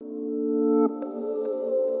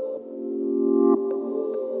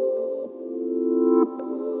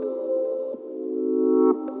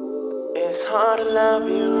love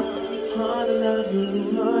you, hard to love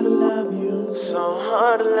you, hard to love you, so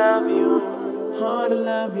hard to love you, hard to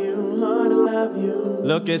love you, hard to love you.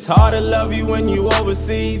 Look, it's hard to love you when you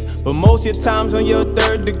overseas, but most of your time's on your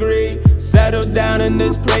 3rd degree. Settle down in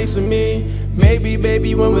this place with me. Maybe,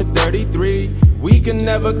 baby, when we're 33, we can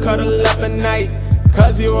never cuddle up at night,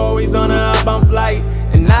 cause you're always on an outbound flight,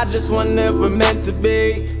 and I just wonder if we're meant to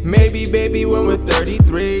be. Maybe, baby, when we're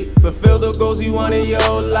 33, fulfill the goals you want in your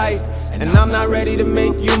whole life, and I'm not ready to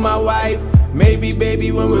make you my wife. Maybe,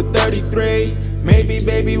 baby, when we're 33, maybe,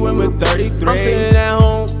 baby, when we're 33. I'm sitting at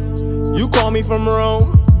home, you call me from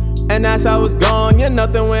Rome, and that's how it's gone, yeah,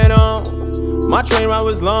 nothing went on. My train ride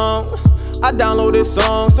was long, I downloaded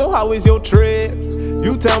songs, so how was your trip?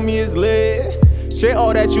 You tell me it's lit. Share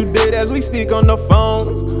all that you did as we speak on the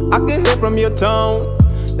phone. I can hear from your tone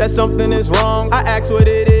that something is wrong. I ask what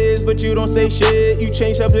it is, but you don't say shit. You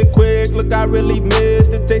change subject quick, look, I really miss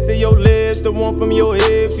the taste of your lips, the warmth from your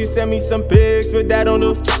hips. You send me some pics, but that on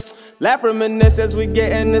the laugh, reminisce as we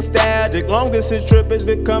getting nostalgic. Long distance trip is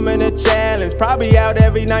becoming a challenge. Probably out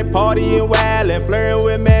every night partying, wildin', flirting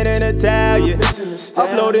with men in Italian.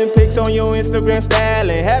 Uploading pics on your Instagram,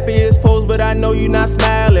 styling. Happiest pose, but I know you not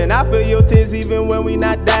smiling. I feel your tears even when we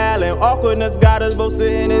not dialing. Awkwardness got us both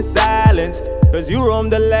sitting in silence, cause you roam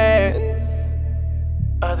the lands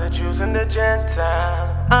of the Jews and the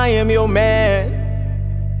Gentiles. I am your man,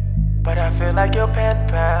 but I feel like your pen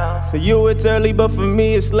pal. For you it's early, but for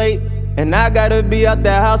me it's late, and I gotta be out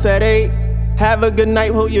the house at 8. Have a good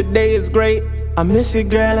night, hope your day is great. I miss you,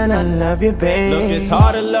 girl, and I love you, babe. Look, it's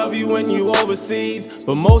hard to love you when you overseas,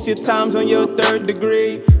 but most of your time's on your 3rd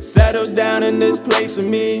degree. Settle down in this place with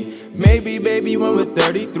me. Maybe, baby, when we're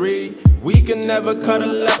 33, we can never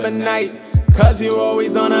cuddle up at night, cause you're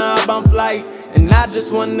always on an outbound flight, and I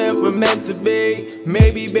just wonder if we're meant to be.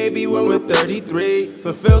 Maybe, baby, when we're 33,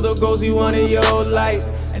 fulfill the goals you want in your whole life,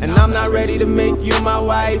 and I'm not ready to make you my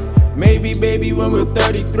wife. Maybe, baby, when we're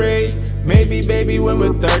 33, maybe, baby, when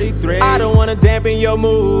we're 33. I don't wanna dampen your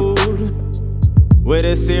mood with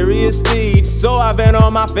a serious speech, so I vent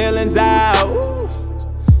all my feelings out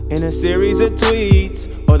in a series of tweets,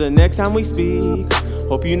 or the next time we speak.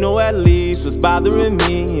 Hope you know at least what's bothering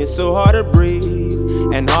me. It's so hard to breathe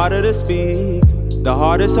and harder to speak. The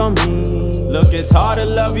hardest on me. Look, it's hard to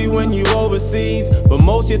love you when you overseas, but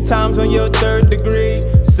most of your time's on your 3rd degree.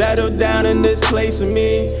 Settle down in this place with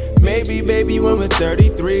me. Maybe, baby, when we're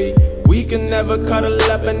 33, we can never cuddle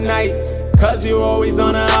up at night, cause you're always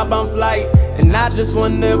on an outbound flight, and I just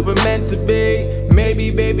wonder if we're meant to be.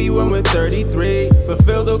 Maybe, baby, when we're 33,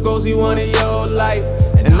 fulfill the goals you want in your whole life,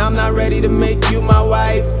 and I'm not ready to make you my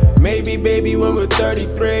wife. Maybe, baby, when we're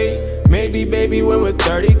 33, maybe, baby, when we're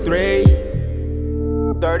 33.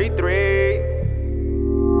 33,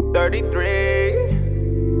 33,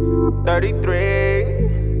 33,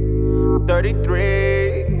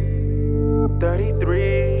 33,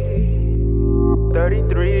 33,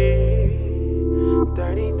 33,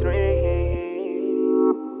 33.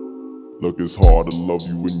 Look, it's hard to love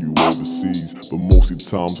you when you overseas, but most of your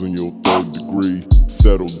time's on your 3rd degree.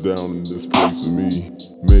 Settle down in this place with me.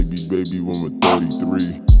 Maybe, baby, when we're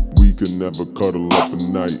 33, we can never cuddle up at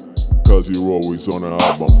night, cause you're always on an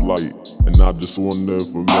outbound flight, and I just wonder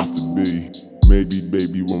if we're meant to be. Maybe,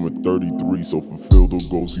 baby, when we're 33, so fulfill the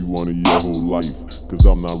goals you want in your whole life, cause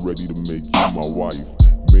I'm not ready to make you my wife.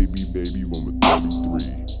 Maybe, baby, when we're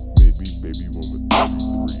 33, maybe, baby, when we're